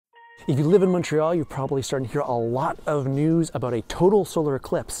If you live in Montreal, you're probably starting to hear a lot of news about a total solar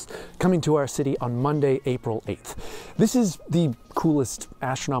eclipse coming to our city on Monday, April 8th. This is the coolest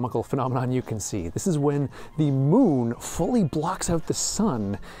astronomical phenomenon you can see. This is when the moon fully blocks out the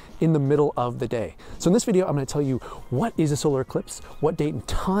sun in the middle of the day. So in this video, I'm going to tell you what is a solar eclipse, what date and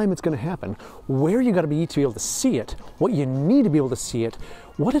time it's going to happen, where you got to be able to see it, what you need to be able to see it,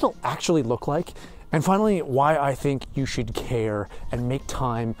 what it'll actually look like, and finally, why I think you should care and make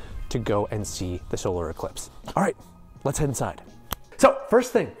time to go and see the solar eclipse. All right, let's head inside. So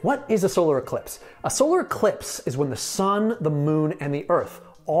first thing, what is a solar eclipse? A solar eclipse is when the sun, the moon, and the earth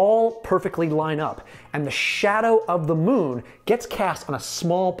all perfectly line up, and the shadow of the moon gets cast on a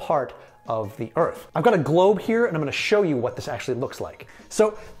small part of the earth. I've got a globe here, and I'm gonna show you what this actually looks like.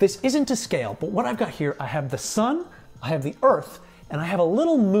 So this isn't to scale, but what I've got here, I have the sun, I have the earth, and I have a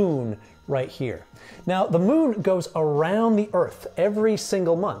little moon right here. Now, the moon goes around the earth every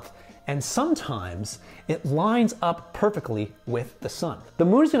single month, and sometimes it lines up perfectly with the sun. The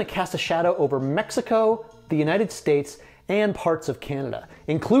moon is going to cast a shadow over Mexico, the United States, and parts of Canada,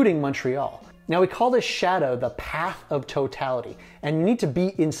 including Montreal. Now, we call this shadow the path of totality, and you need to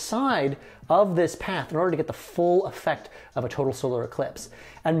be inside of this path in order to get the full effect of a total solar eclipse.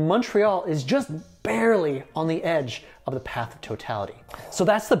 And Montreal is just barely on the edge of the path of totality. So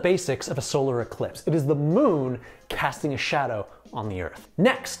that's the basics of a solar eclipse. It is the moon casting a shadow on the earth.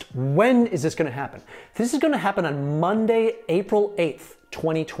 Next, when is this going to happen? This is going to happen on Monday, April 8th,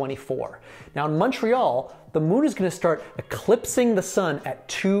 2024. Now in Montreal, the moon is going to start eclipsing the sun at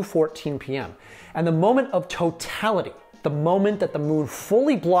 2:14 p.m. And the moment of totality, the moment that the moon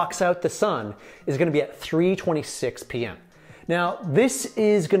fully blocks out the sun, is going to be at 3:26 p.m. Now, this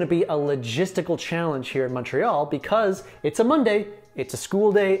is going to be a logistical challenge here in Montreal because it's a Monday, it's a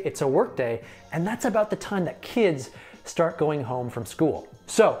school day, it's a work day, and that's about the time that kids start going home from school.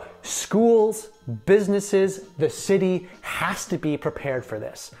 So schools, businesses, the city has to be prepared for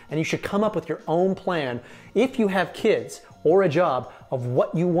this. And you should come up with your own plan if you have kids or a job of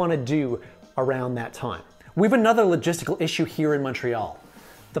what you want to do around that time. We have another logistical issue here in Montreal,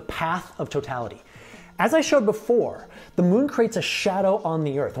 the path of totality. As I showed before, the moon creates a shadow on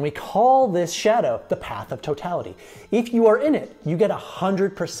the earth, and we call this shadow the path of totality. If you are in it, you get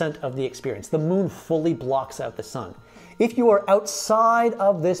 100% of the experience. The moon fully blocks out the sun. If you are outside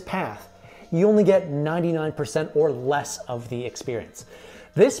of this path, you only get 99% or less of the experience.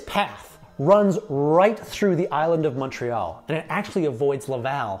 This path runs right through the island of Montreal, and it actually avoids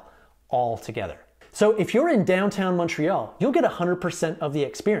Laval altogether. So if you're in downtown Montreal, you'll get 100% of the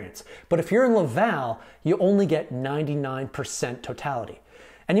experience. But if you're in Laval, you only get 99% totality.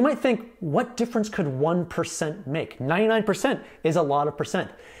 And you might think, what difference could 1% make? 99% is a lot of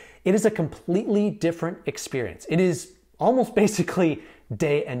percent. It is a completely different experience. It is almost basically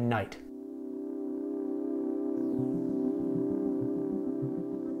day and night.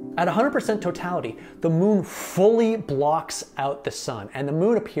 At 100% totality, the moon fully blocks out the sun, and the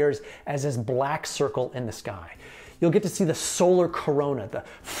moon appears as this black circle in the sky. You'll get to see the solar corona, the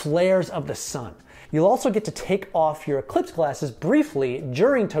flares of the sun. You'll also get to take off your eclipse glasses briefly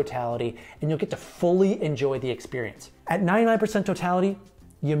during totality, and you'll get to fully enjoy the experience. At 99% totality,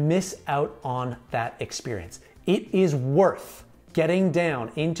 you miss out on that experience. It is worth getting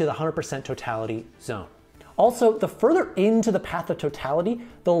down into the 100% totality zone. Also, the further into the path of totality,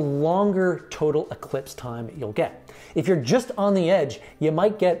 the longer total eclipse time you'll get. If you're just on the edge, you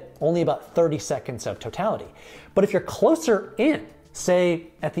might get only about 30 seconds of totality. But if you're closer in, say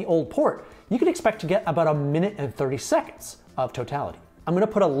at the Old Port, you can expect to get about 1 minute and 30 seconds of totality. I'm going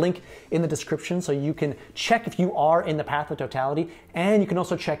to put a link in the description so you can check if you are in the path of totality, and you can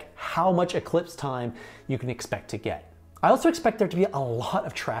also check how much eclipse time you can expect to get. I also expect there to be a lot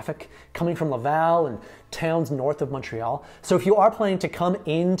of traffic coming from Laval and towns north of Montreal. So if you are planning to come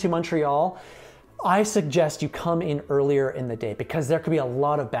into Montreal, I suggest you come in earlier in the day because there could be a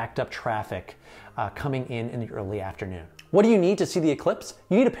lot of backed up traffic coming in the early afternoon. What do you need to see the eclipse?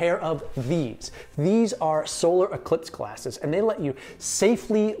 You need a pair of these. These are solar eclipse glasses, and they let you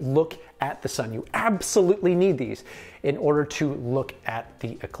safely look at the sun. You absolutely need these in order to look at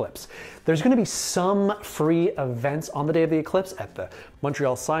the eclipse. There's going to be some free events on the day of the eclipse at the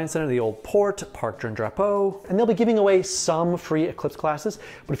Montreal Science Center, the Old Port, Parc Jean Drapeau, and they'll be giving away some free eclipse glasses.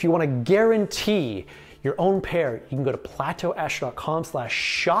 But if you want to guarantee your own pair, you can go to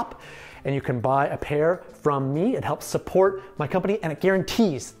plateauastro.com/shop and you can buy a pair from me. It helps support my company, and it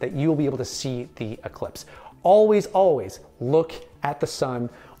guarantees that you'll be able to see the eclipse. Always, always look at the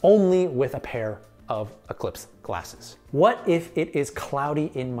sun only with a pair of eclipse glasses. What if it is cloudy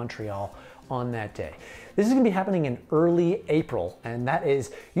in Montreal on that day. This is going to be happening in early April, and that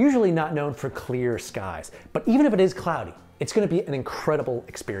is usually not known for clear skies. But even if it is cloudy, it's going to be an incredible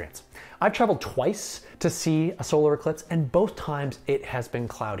experience. I've traveled twice to see a solar eclipse, and both times it has been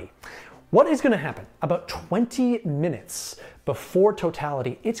cloudy. What is going to happen? About 20 minutes before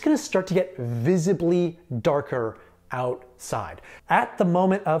totality, it's going to start to get visibly darker outside. At the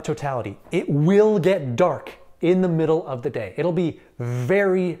moment of totality, it will get dark in the middle of the day. It'll be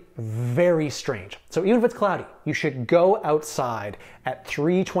very, very strange. So even if it's cloudy, you should go outside at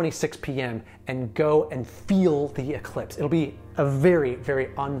 3:26 p.m. and go and feel the eclipse. It'll be a very, very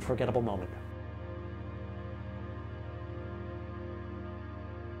unforgettable moment.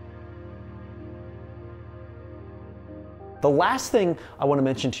 The last thing I want to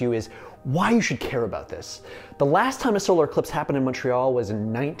mention to you is why you should care about this. The last time a solar eclipse happened in Montreal was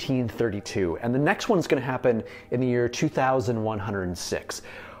in 1932, and the next one's going to happen in the year 2106.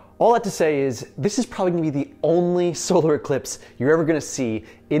 All that to say is this is probably going to be the only solar eclipse you're ever going to see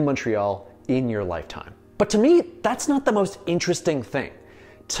in Montreal in your lifetime. But to me, that's not the most interesting thing.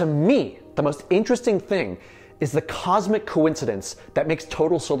 To me, the most interesting thing is the cosmic coincidence that makes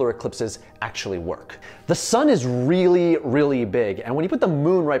total solar eclipses actually work. The sun is really, really big, and when you put the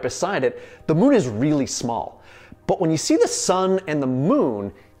moon right beside it, the moon is really small. But when you see the sun and the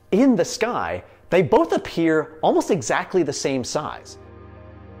moon in the sky, they both appear almost exactly the same size.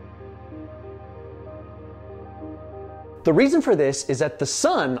 The reason for this is that the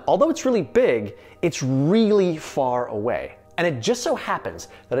sun, although it's really big, it's really far away. And it just so happens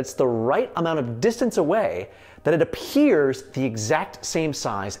that it's the right amount of distance away that it appears the exact same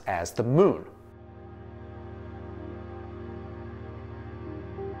size as the moon.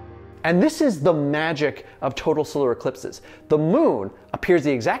 And this is the magic of total solar eclipses. The moon appears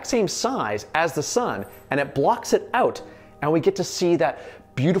the exact same size as the sun, and it blocks it out, and we get to see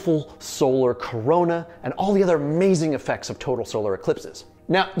that beautiful solar corona and all the other amazing effects of total solar eclipses.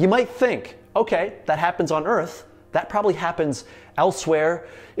 Now, you might think, okay, that happens on Earth. That probably happens elsewhere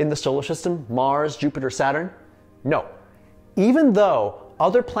in the solar system, Mars, Jupiter, Saturn. No. Even though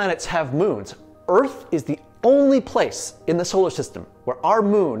other planets have moons, Earth is the only place in the solar system where our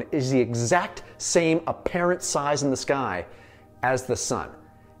moon is the exact same apparent size in the sky as the sun.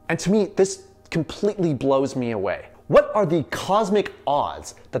 And to me, this completely blows me away. What are the cosmic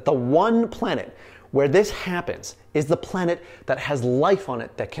odds that the one planet where this happens is the planet that has life on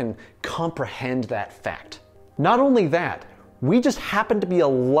it that can comprehend that fact? Not only that, we just happen to be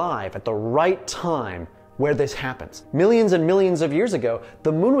alive at the right time where this happens. Millions and millions of years ago,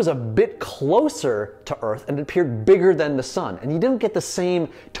 the moon was a bit closer to Earth and it appeared bigger than the sun, and you didn't get the same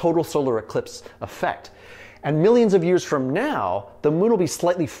total solar eclipse effect. And millions of years from now, the moon will be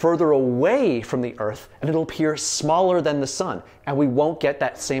slightly further away from the Earth and it'll appear smaller than the sun, and we won't get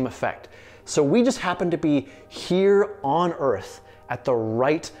that same effect. So we just happen to be here on Earth at the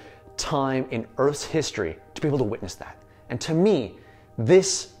right time in Earth's history to be able to witness that. And to me,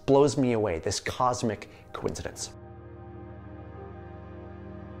 this blows me away, this cosmic coincidence.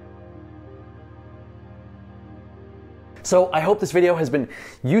 So I hope this video has been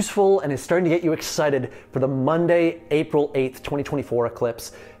useful and is starting to get you excited for the Monday, April 8th, 2024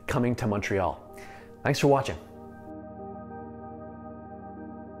 eclipse coming to Montreal. Thanks for watching.